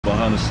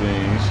Behind the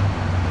scenes.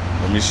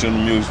 Let me shoot the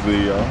music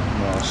video. You know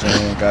what I'm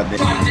saying? Goddamn.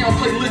 Drop down,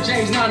 play Lil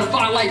James 9 to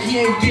 5 like he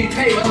ain't getting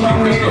paid. I'm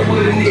not with a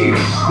nigga.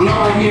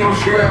 No, he don't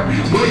scrap.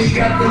 But he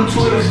got them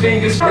Twitter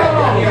fingers. He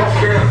don't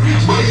scrap.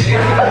 But he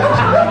got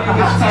them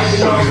fingers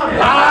typing on.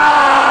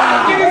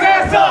 Get his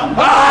ass up!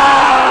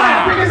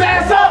 Bring his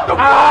ass up!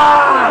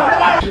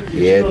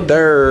 Yeah,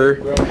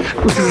 third.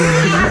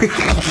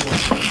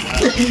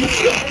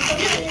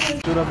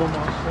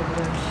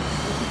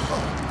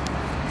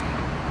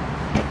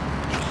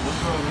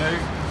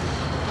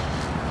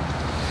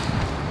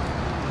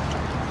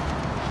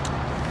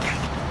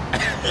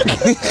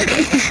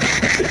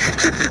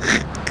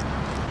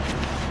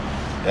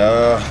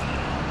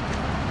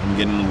 I'm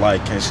getting the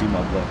light, can't see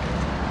my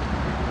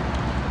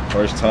bucket.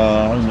 First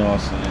time, you know what I'm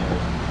saying? A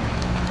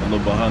little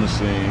behind the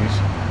scenes.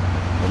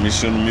 Let me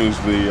shoot the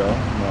music video, you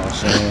know what I'm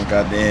saying?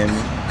 Goddamn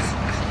it.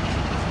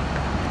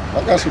 I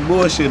got some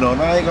bullshit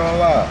on, I ain't gonna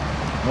lie.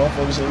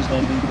 Motherfuckers said it's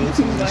gonna be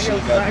bitches and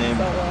shit, goddamn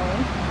it.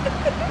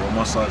 Well,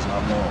 my socks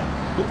not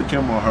long. Put the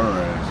camera on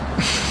her ass.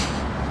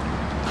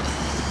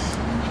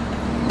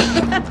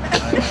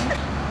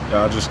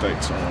 Y'all just stay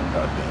tuned,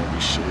 goddamn me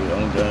shit,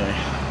 on game.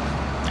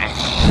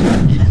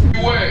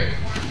 Wait.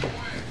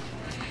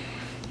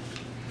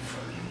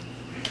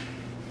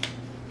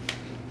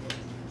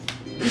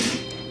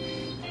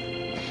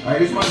 Alright,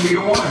 this must be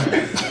the one.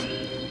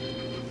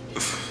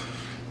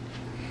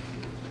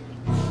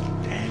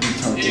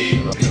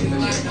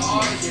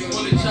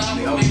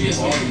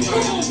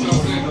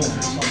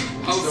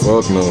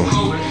 Fuck no.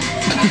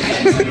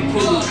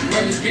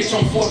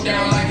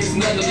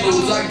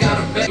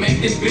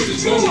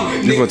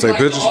 You gonna take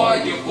pictures?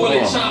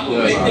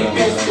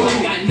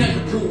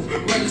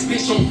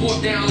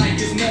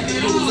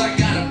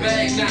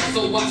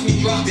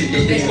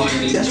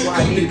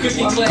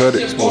 Cut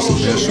it.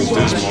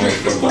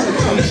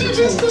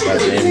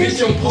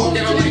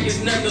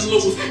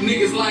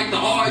 Niggas like the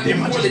argue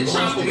for the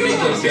chopper.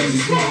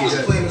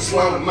 Playing the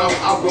slime amount,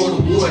 I roll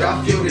the wood,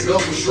 I filled it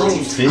up with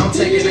shrooms. I'm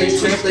taking a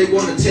test, they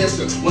wanna test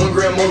it. 1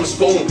 gram on the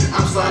spoon.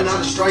 I'm sliding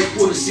out a strike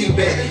for the seat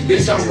back.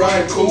 Bitch, I'm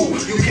riding cool.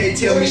 You can't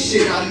tell me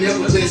shit, I never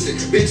listen.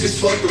 Bitches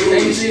fuck the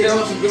rules. Shit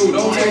else to do.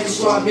 Don't take the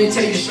swap, been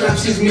taking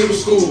straps since middle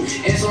school.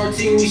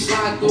 SRT, we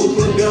slide through,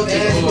 put a belt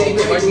ass, they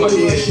go like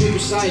money, shoot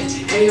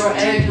precise. AR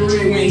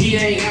accurate when he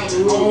ain't out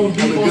the room.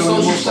 Beef on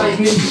social sites,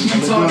 niggas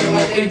keep talking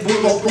like they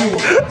put no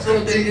proof.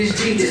 Still think this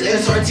G, this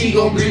SRT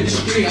gon' grip the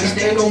street. I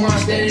stand on my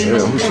standing on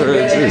the point,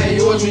 better have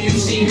yours when you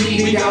see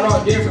me. We got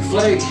all different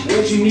flavors.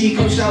 What you need,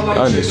 come shop like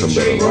I need some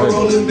better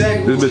lighting.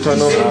 This bitch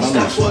turn on?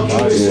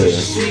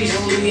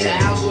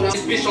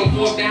 This bitch on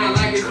fork down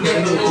like it's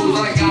nothing new. I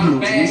got a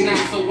bag now,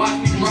 so watch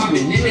me drop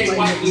it. Then they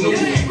wipe the news.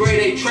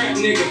 Grade A trap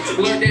nigga.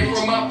 Learned that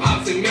from my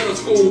pops in middle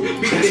school.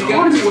 Beat they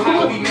got too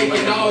high. We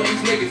making all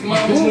these niggas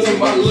mama move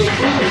my little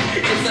brother.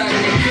 Inside the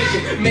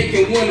kitchen,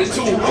 making 1 or 2.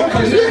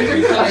 Cause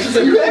it's like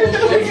they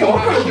know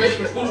how to stretch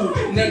the food.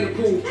 Nothing to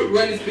prove.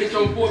 Run this bitch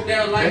on fork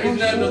down like it's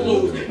nothing to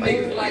lose.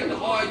 Niggas like to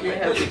argue.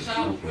 Put the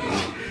chopper.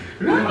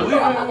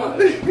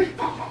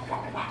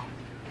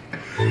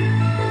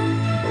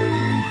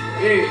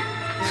 Yeah.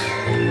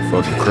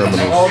 Fucking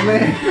criminals. Oh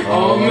man.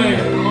 Oh man.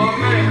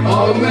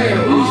 Oh man.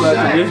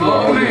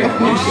 Oh man.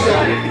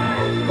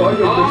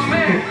 Oh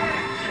man.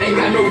 Ain't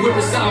got no whip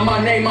beside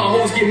my name, my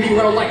hoes get me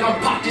round like I'm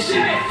pocket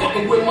shit.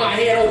 Fucking with my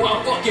head, oh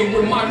I'm fucking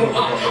with my new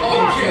op.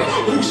 Oh yeah,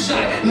 who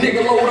shot?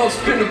 Nigga load up,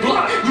 spin the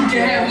block. You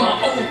can have my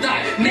old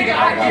thought, nigga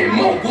I get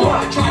more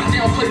guap. Drop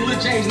down, play Lil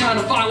James 9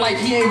 to 5 like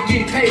he ain't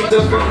getting paid.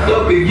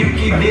 Up if you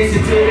keep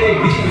dancing to that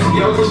bitch,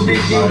 yo little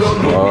bitch you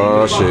gon' do.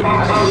 Oh shit.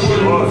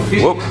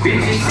 Whoop.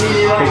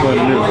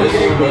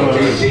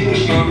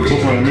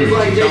 Just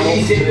like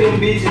Jay said,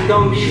 them bitches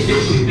don't get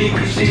shit with big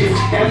shit.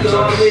 After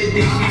all that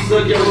dick, she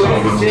suck your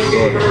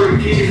ass.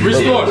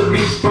 Restore. The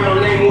beach brown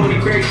name on the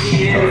crack,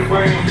 he had a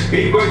friend.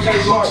 Big bird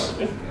chase mark.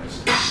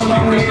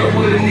 I'm with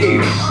a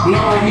nigga. No,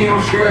 he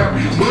don't scrap.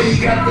 But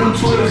he got them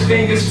Twitter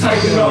fingers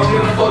typing all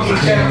them fucking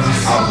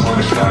caps. I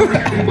wanna start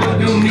rapping, but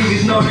them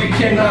niggas know they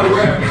cannot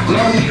rap.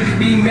 Long niggas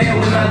be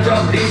mad when I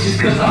drop dishes,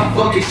 cause I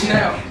fucking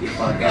snap. If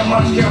I got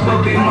my strap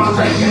up in my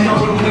life, you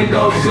know the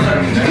windows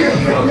slap.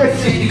 Fuck the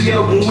city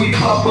up when we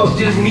pop up,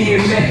 just me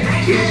and Mac.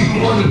 If you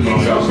wanna get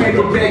your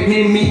paper back,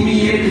 then meet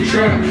me at the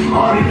trap.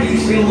 All the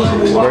beats in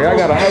level. Boy, I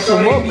gotta hype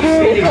them up, If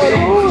we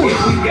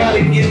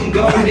gotta get them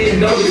going, then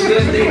know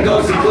because they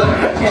go to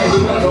black. Hey,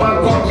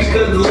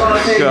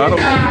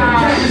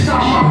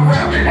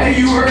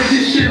 you heard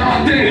this shit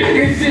all day.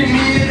 It's in me,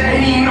 it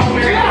ain't even no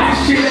man.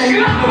 This shit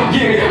ain't no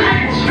beginning.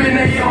 Been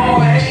they all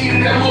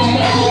hating that little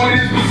Marlo in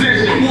his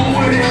position. One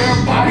with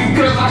everybody,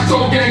 cause I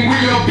told gang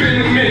we up in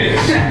a minute.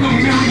 Stack a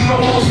million,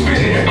 no more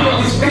spinning.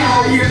 Cause the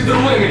sky is the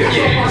limit.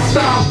 Yeah, I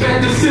stop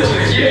at the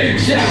ceiling. Yeah,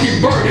 Jackie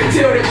Bird,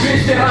 tell that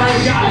bitch that I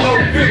ain't got no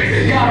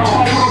fit. Got a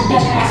hard work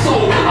on my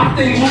soul. I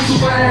think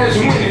Lucifer ass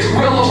winning.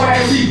 Rello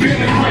ass, he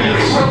been a grinning.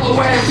 Rello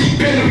ass, he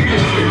been a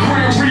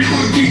Grim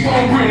Reaper, keep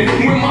on grinning.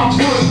 When my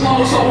blood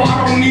low, so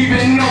I don't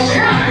even know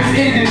how it's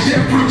ending.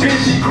 Death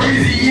prevention,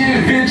 crazy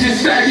invention.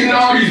 stacking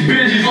all these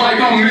bitches like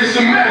I'm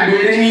Mr. Mac.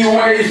 But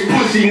anyways,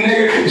 pussy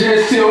nigga,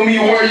 just tell me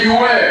where you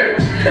at,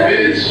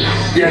 bitch.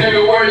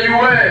 Nigga, where you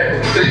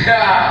at?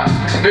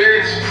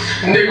 Bitch,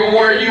 nigga,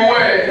 where you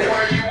at?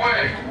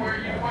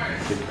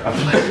 I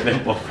like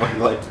that motherfucker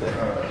like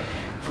that.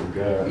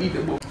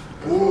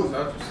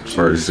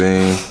 First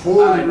scene.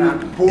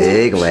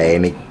 Egg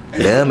lady.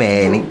 Love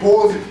man.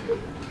 Pause it.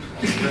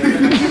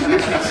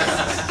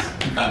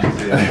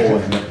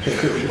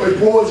 Wait,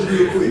 pause it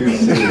real quick.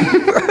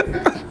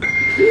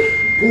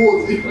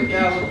 Pause it.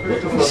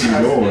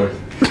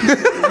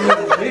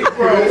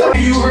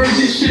 You heard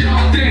this shit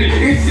authentic.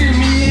 It's in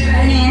me, it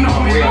ain't even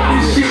on me.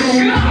 This shit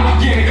ain't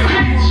not again.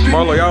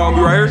 Marlo, y'all gonna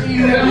be right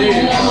here?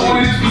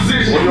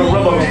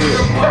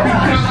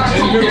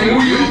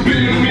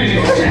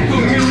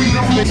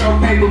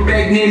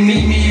 Paperback, then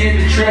meet me at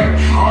the trap.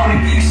 All the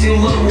geeks still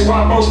look for why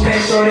most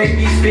packs so they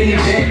be spinning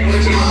back.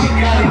 If we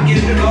gotta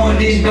get it going,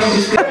 then don't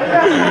just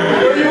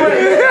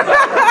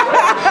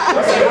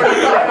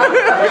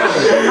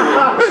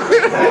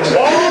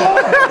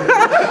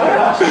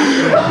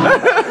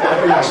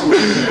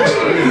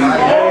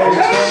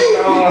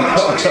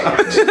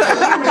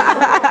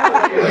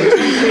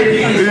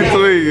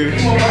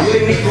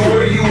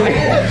where you at?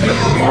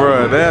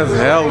 Bruh, that's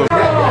hella.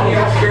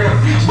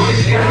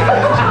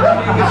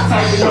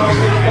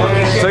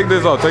 Take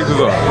this off, take this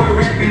off.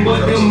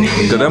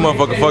 Cause that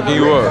motherfucker fucking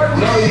you up.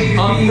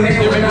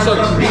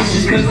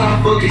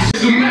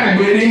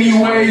 But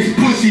anyways,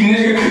 pussy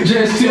nigga,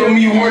 just tell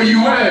me where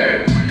you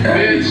at,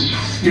 bitch.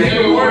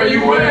 Nigga, where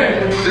you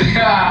at?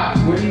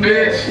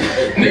 Bitch,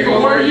 nigga,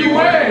 where you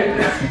at?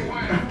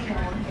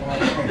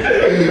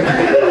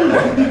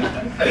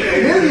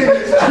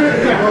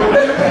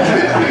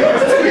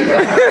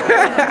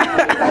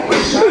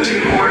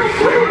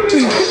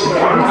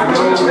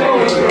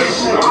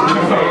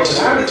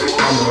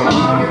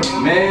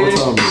 Man,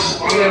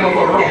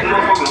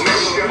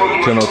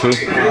 10:02.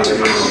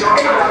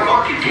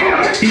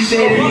 he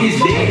said he's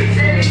dead.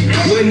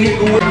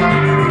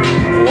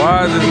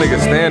 Why is this nigga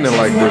standing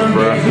like this,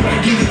 bro?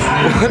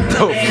 What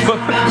the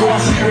fuck?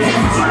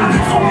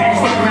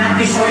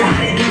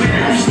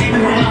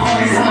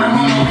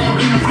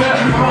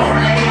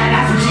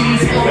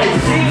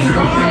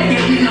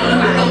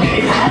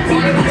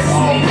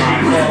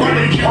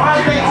 Why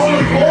are they on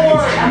the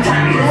board?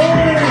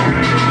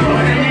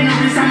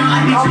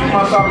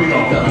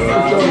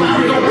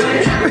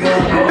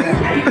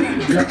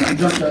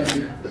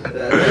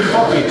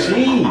 Fucking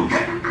team.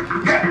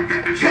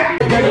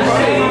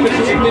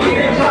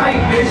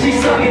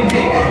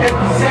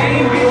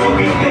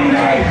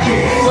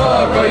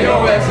 Sucker, your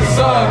ass a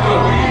sucker.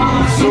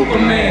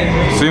 Superman.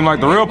 Seem like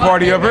the real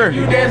party up here.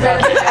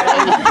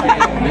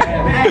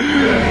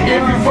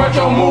 If you front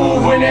your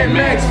move when that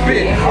max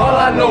spit, all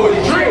I know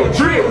is drill,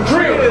 drill,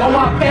 drill on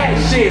my back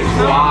shit.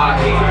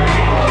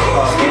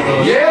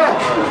 Yeah,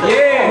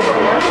 yeah.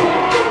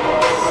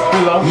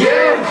 Hello?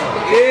 Yeah,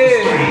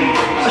 yeah.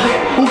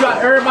 Who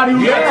got everybody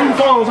who got two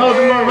phones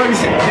holding motherfucking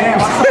shit? Damn.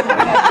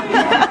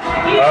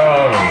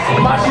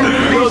 My shit be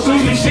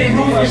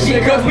movie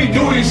shit, cause we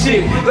do this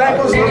shit. Black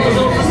us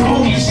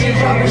movie shit,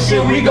 dropping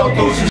shit, we go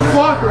through some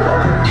fuck.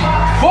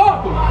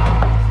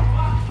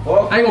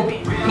 I ain't gonna be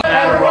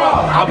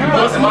I'll be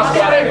busting my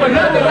squad ain't for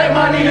nothing. Let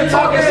my nigga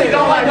talk and shit,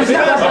 don't like this.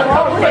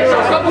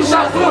 Couple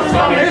shots to the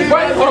front of his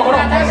brain. Hold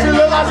on, that shit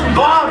look like some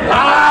bomb.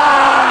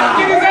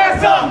 Pick his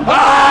ass up.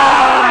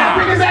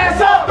 Pick his ass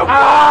up.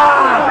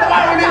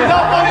 Everybody niggas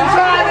up on the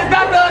trying, it's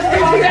not the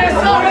stick his ass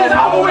up, it's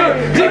over with.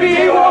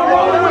 GBE won't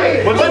roll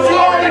away. But you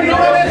already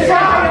know that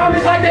time. I'm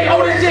just like they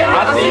owe this shit.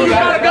 I see you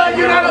got a gun,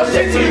 you not no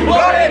shit till you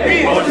blow that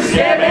bitch. I'm just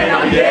scared, man.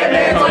 I'm dead,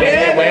 man. So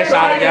dead, man.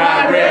 Shot a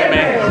guy, red,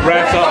 man.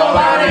 Rats all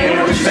about it,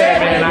 what you said,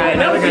 man. I ain't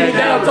never get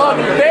down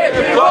talking to dead.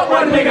 Fuck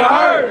what a nigga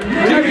heard.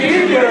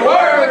 GBE get a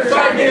word.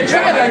 Try to get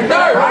trapped like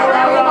third. I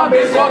ride with my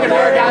bitch walking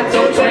her, got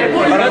 2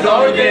 20. That's the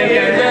only thing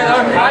that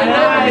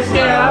I ain't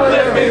scared. I let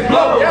that bitch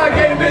blow. Yeah, I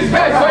gave the bitch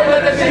back, so I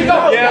let that shit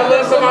go. Yeah, I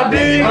let some of my D.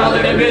 I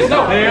let that bitch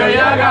know. Hell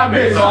yeah, I got a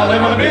bitch, so I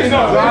let my bitch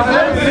know. So I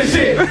let to this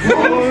shit.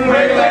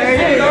 Regular ass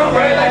shit,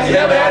 regular like she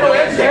never had no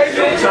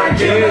education. Trying to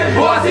kill it.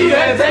 Boy, I see you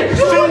hesitate.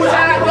 Shoot what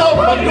I go.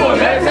 What you doing,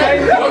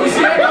 meditate? What we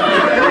see?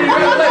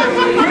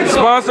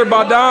 Sponsored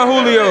by Don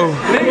Julio.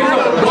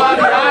 Niggas, why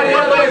the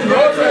IDLS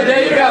road trip? Then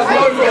you got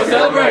slow for a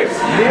celebration.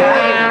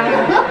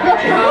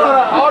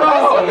 Hold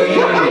on.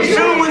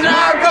 Shoot when I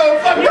go.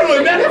 Fuck you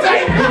doing,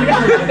 meditate?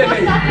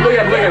 Look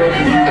at him.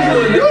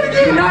 Do it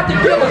again. Not the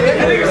killer.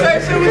 Nigga say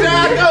shoot when I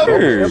go.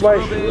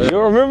 You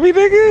don't remember me,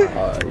 nigga?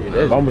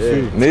 I'ma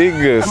see.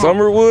 Nigga,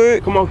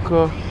 Summerwood. Come on,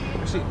 cuz.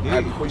 You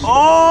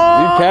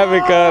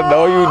capping, cuz. No,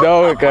 you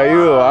don't, cuz.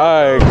 You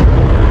lying.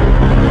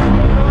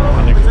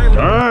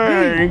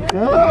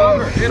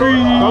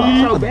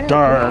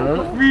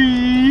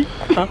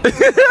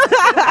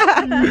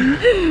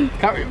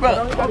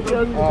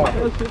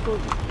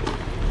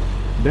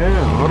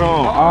 Damn, hold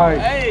on. Alright.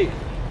 Hey.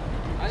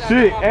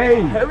 Shit,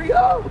 hey. Here we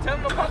go. Tell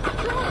them to pop the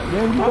trunk.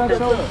 Man, you got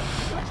your...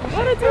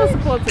 What is your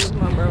support to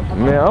my bro?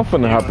 Man, I'm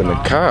finna hop in the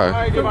car.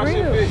 For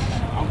real.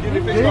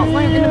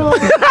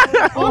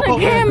 On the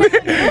camera,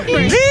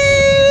 it's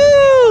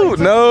different.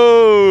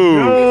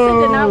 No. This shit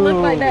did not look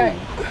like that.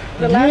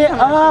 The last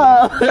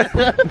time.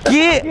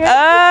 Get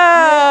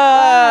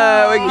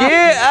up!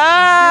 Get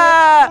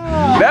up!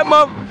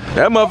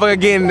 That motherfucker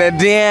getting that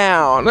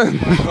down. The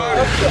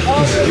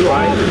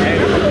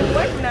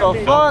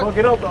fuck? Fuck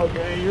it up though,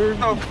 gang.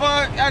 The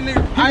fuck? I ain't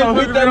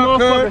put that up,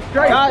 cuz.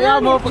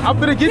 Y'all motherfucker. I'm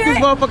finna get this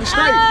motherfucker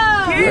straight.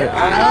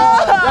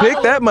 Pick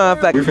that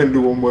motherfucker. We finna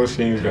do one more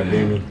scene,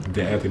 goddamn me.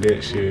 Then after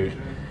that shit,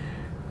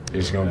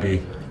 it's gonna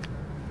be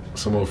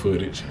some more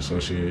footage. So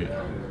shit.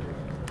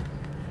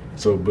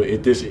 So, but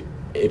if this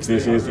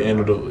is the end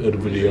of the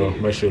video,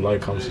 make sure you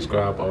like, comment,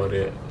 subscribe, all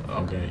that.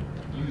 Okay.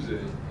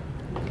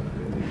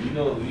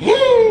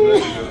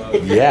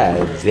 Yeah,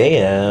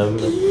 damn.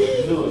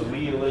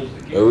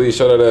 At least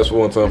show that ass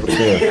one time for the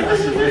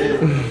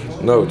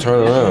camera. No,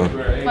 turn around.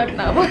 Fuck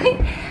no.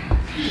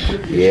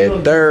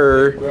 Yeah,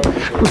 third.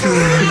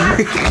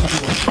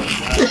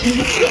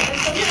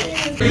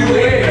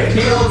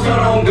 He don't turn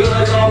on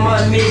guns on my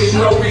niggas,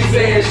 no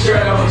reason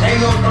strap.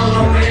 Ain't no throw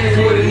no hands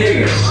with a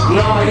nigga,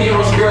 nah, he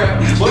don't scrap.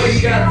 But he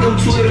got them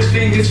Twitter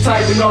fingers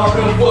typing off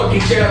them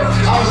fucking caps.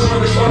 I was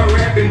gonna start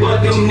rapping,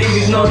 but them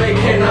niggas know they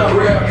cannot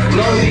rap.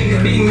 No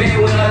niggas be mad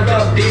when I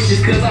drop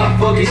dishes, cause I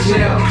fucking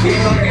snap. If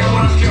I got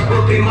my strap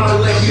up in my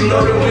lap, you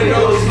know the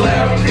window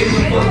slap. If you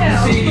fucking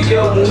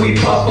CEO when we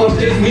pop up,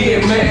 just me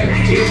and Mac.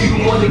 If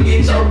you wanna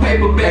get your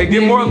paper back, Hey,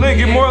 get more lit,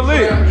 get more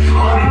lit.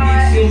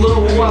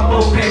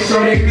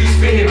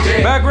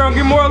 Background,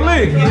 get more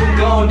lit. You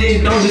gone,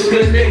 then don't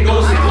discuss that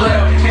goes to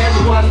clap. Had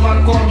to watch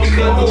my car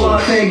because the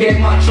one thing get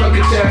my truck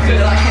attack.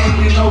 Cause I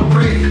can't get no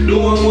brick.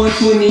 Doing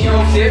 120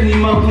 on 70,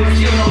 my bitch,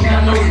 you don't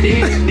got no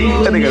dick.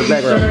 That nigga's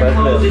background,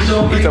 bro.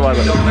 Don't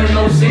make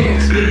no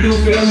sense. You do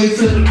feel me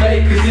to the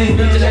bay, cause this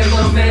bitch ain't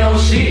gonna stay on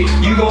shit.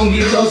 You gon'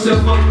 get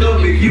yourself fucked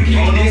up if you keep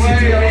dissing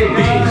to that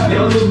bitch.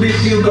 Yo, little bitch,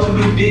 you gon'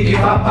 do dick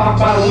if I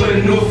pop out with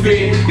a new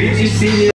fit. Bitch, you see me.